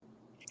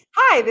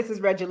Hi, this is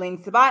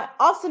Regeline Sabat,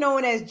 also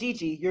known as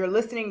Gigi. You're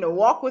listening to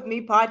Walk With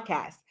Me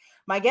podcast.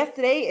 My guest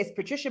today is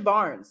Patricia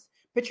Barnes.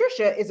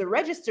 Patricia is a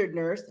registered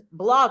nurse,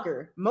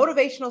 blogger,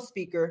 motivational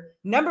speaker,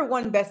 number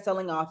one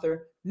best-selling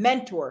author,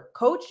 mentor,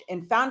 coach,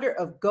 and founder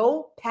of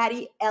Go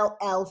Patty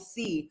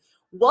LLC.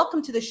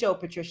 Welcome to the show,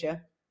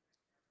 Patricia.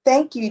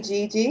 Thank you,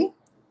 Gigi.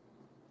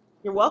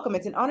 You're welcome.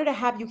 It's an honor to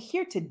have you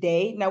here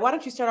today. Now, why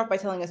don't you start off by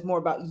telling us more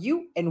about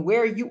you and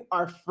where you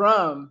are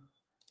from?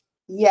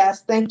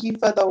 Yes, thank you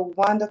for the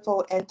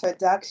wonderful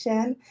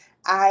introduction.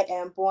 I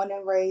am born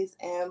and raised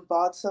in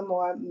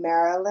Baltimore,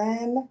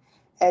 Maryland.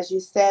 As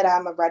you said,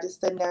 I'm a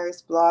registered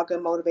nurse,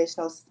 blogger,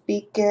 motivational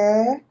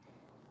speaker.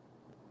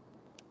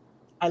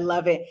 I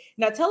love it.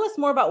 Now, tell us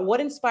more about what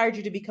inspired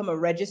you to become a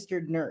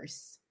registered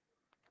nurse.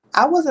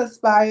 I was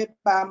inspired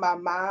by my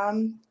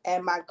mom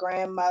and my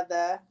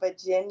grandmother,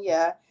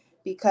 Virginia,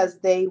 because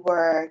they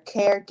were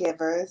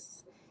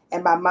caregivers.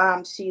 And my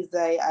mom, she's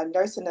a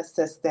nursing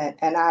assistant,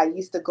 and I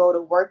used to go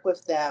to work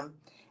with them.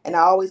 And I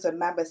always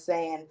remember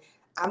saying,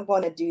 I'm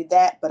going to do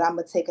that, but I'm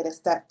going to take it a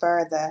step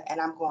further,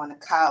 and I'm going to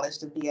college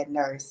to be a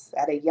nurse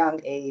at a young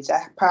age.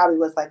 I probably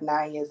was like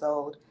 9 years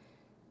old.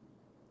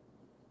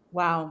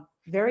 Wow,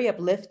 very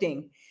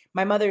uplifting.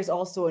 My mother is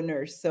also a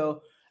nurse,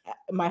 so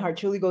my heart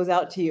truly goes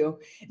out to you.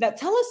 Now,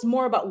 tell us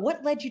more about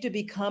what led you to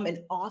become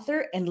an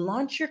author and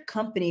launch your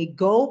company,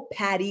 Go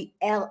Patty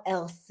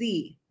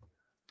LLC.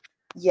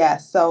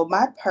 Yes, so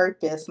my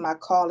purpose, my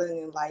calling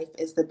in life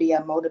is to be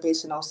a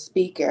motivational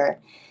speaker.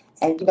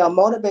 And,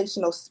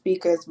 motivational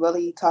speakers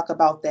really talk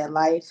about their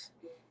life.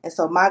 And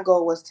so my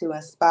goal was to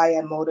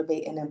inspire,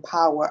 motivate, and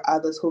empower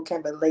others who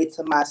can relate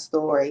to my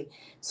story,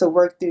 to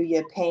work through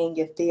your pain,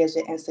 your fears,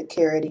 your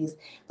insecurities,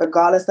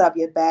 regardless of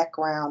your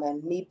background.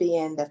 And me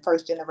being the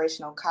first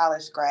generational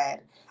college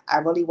grad, I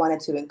really wanted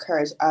to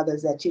encourage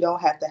others that you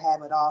don't have to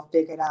have it all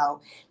figured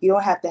out. You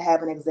don't have to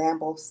have an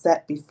example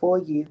set before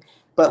you,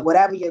 but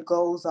whatever your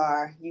goals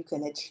are, you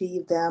can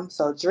achieve them.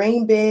 So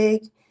dream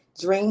big,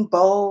 dream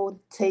bold,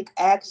 take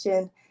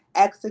action,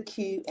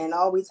 execute, and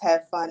always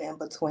have fun in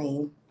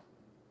between.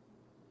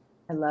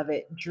 I love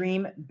it.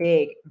 Dream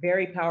big,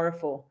 very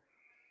powerful.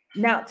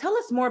 Now, tell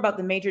us more about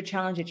the major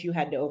challenge that you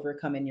had to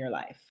overcome in your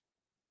life.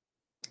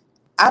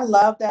 I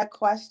love that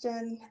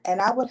question.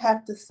 And I would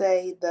have to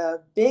say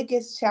the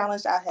biggest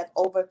challenge I have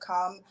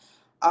overcome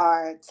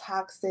are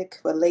toxic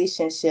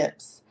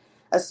relationships,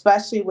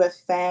 especially with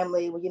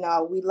family.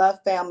 We love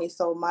family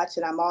so much,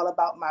 and I'm all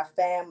about my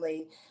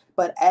family.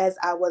 But as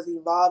I was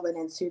evolving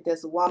into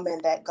this woman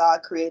that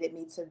God created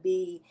me to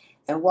be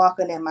and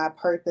walking in my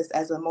purpose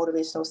as a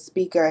motivational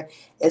speaker,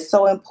 it's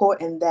so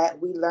important that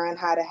we learn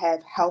how to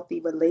have healthy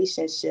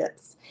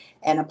relationships.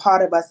 And a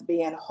part of us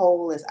being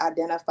whole is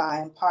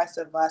identifying parts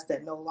of us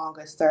that no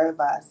longer serve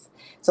us.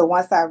 So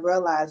once I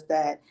realized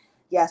that,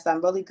 yes,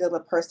 I'm really good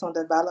with personal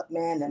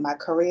development and my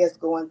career is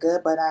going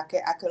good, but I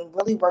can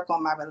really work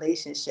on my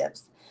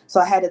relationships. So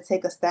I had to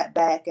take a step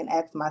back and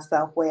ask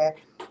myself,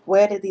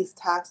 where did these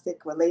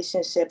toxic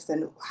relationships,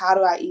 and how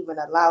do I even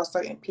allow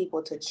certain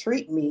people to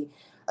treat me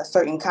a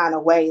certain kind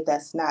of way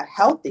that's not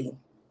healthy?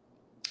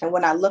 And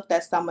when I looked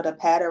at some of the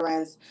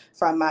patterns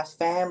from my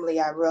family,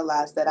 I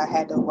realized that I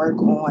had to work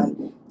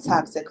on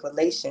toxic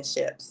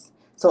relationships.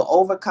 So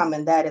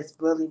overcoming that is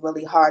really,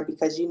 really hard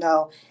because,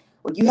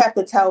 when you have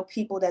to tell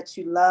people that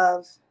you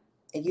love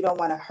and you don't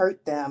want to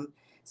hurt them,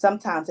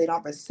 sometimes they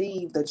don't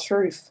receive the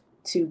truth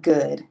too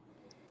good.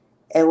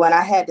 And when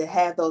I had to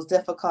have those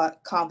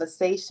difficult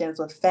conversations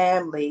with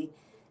family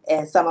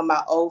and some of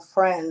my old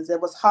friends,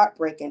 it was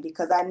heartbreaking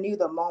because I knew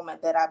the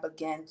moment that I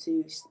began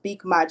to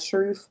speak my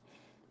truth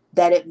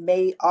that it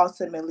may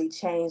ultimately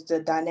change the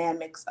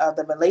dynamics of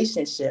the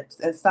relationships.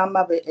 And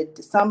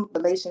some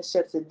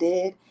relationships it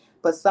did,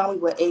 but some we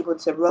were able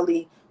to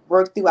really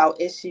work through our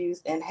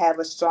issues and have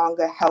a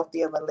stronger,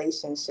 healthier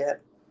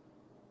relationship.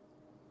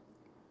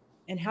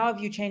 And how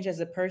have you changed as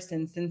a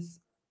person since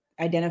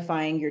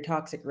identifying your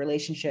toxic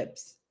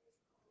relationships?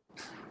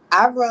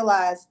 I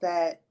realized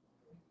that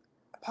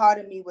part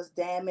of me was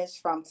damaged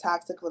from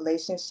toxic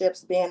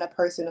relationships, being a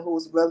person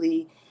who's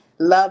really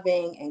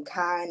loving and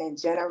kind and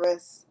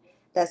generous.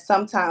 That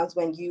sometimes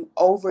when you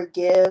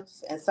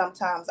overgive, and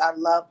sometimes I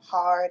love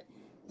hard,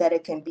 that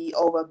it can be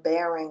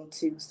overbearing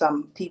to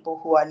some people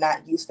who are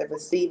not used to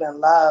receiving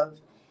love.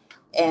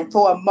 And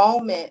for a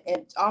moment,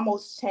 it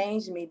almost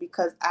changed me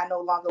because I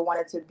no longer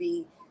wanted to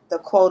be the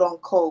quote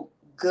unquote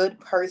good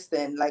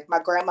person. Like my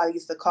grandmother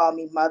used to call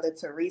me Mother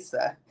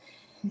Teresa.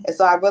 And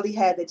so I really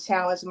had to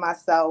challenge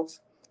myself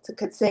to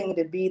continue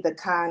to be the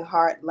kind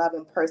heart,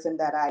 loving person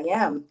that I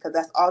am, because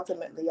that's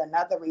ultimately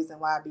another reason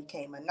why I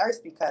became a nurse,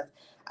 because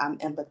I'm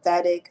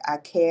empathetic, I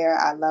care,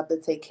 I love to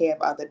take care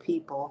of other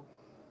people.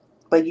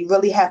 But you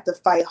really have to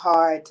fight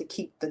hard to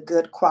keep the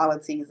good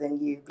qualities in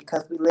you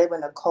because we live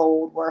in a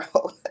cold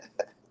world.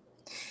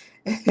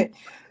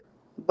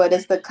 But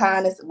it's the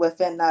kindness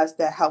within us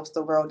that helps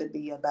the world to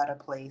be a better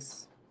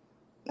place.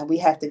 And we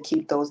have to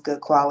keep those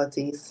good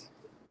qualities.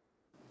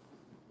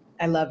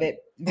 I love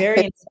it.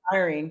 Very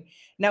inspiring.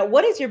 Now,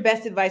 what is your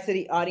best advice to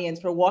the audience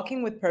for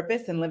walking with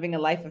purpose and living a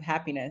life of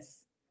happiness?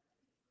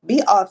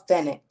 Be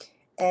authentic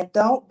and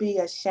don't be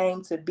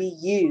ashamed to be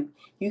you.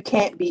 You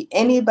can't be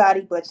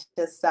anybody but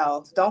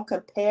yourself. Don't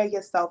compare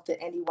yourself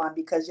to anyone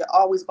because you're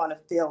always going to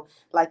feel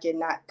like you're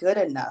not good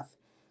enough.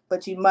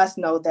 But you must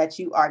know that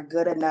you are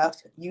good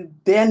enough.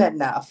 You've been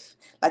enough.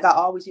 Like I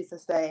always used to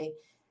say,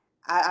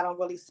 I don't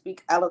really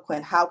speak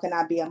eloquent. How can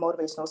I be a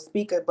motivational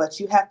speaker? But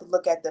you have to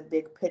look at the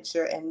big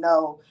picture and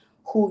know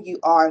who you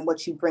are and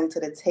what you bring to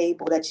the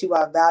table, that you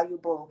are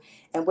valuable.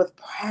 And with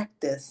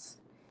practice,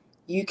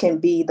 you can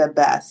be the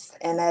best.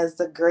 And as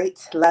the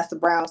great Les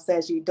Brown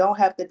says, you don't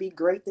have to be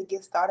great to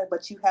get started,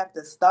 but you have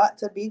to start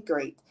to be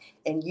great.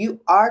 And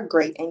you are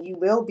great and you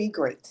will be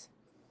great.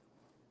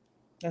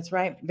 That's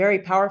right. Very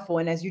powerful.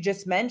 And as you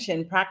just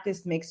mentioned,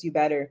 practice makes you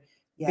better.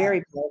 Yeah.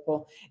 Very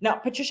powerful. Now,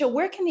 Patricia,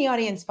 where can the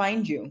audience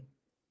find you?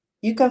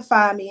 You can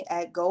find me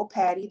at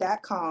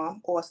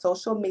gopatty.com or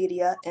social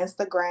media,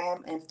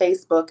 Instagram and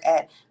Facebook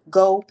at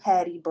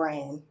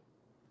gopattybrand.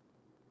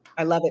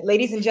 I love it.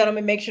 Ladies and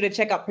gentlemen, make sure to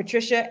check out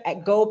Patricia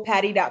at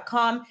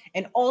gopatty.com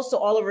and also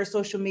all of our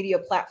social media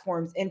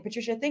platforms. And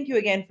Patricia, thank you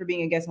again for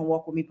being a guest on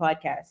Walk With Me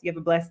podcast. You have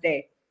a blessed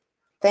day.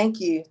 Thank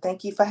you.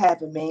 Thank you for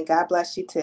having me. God bless you too.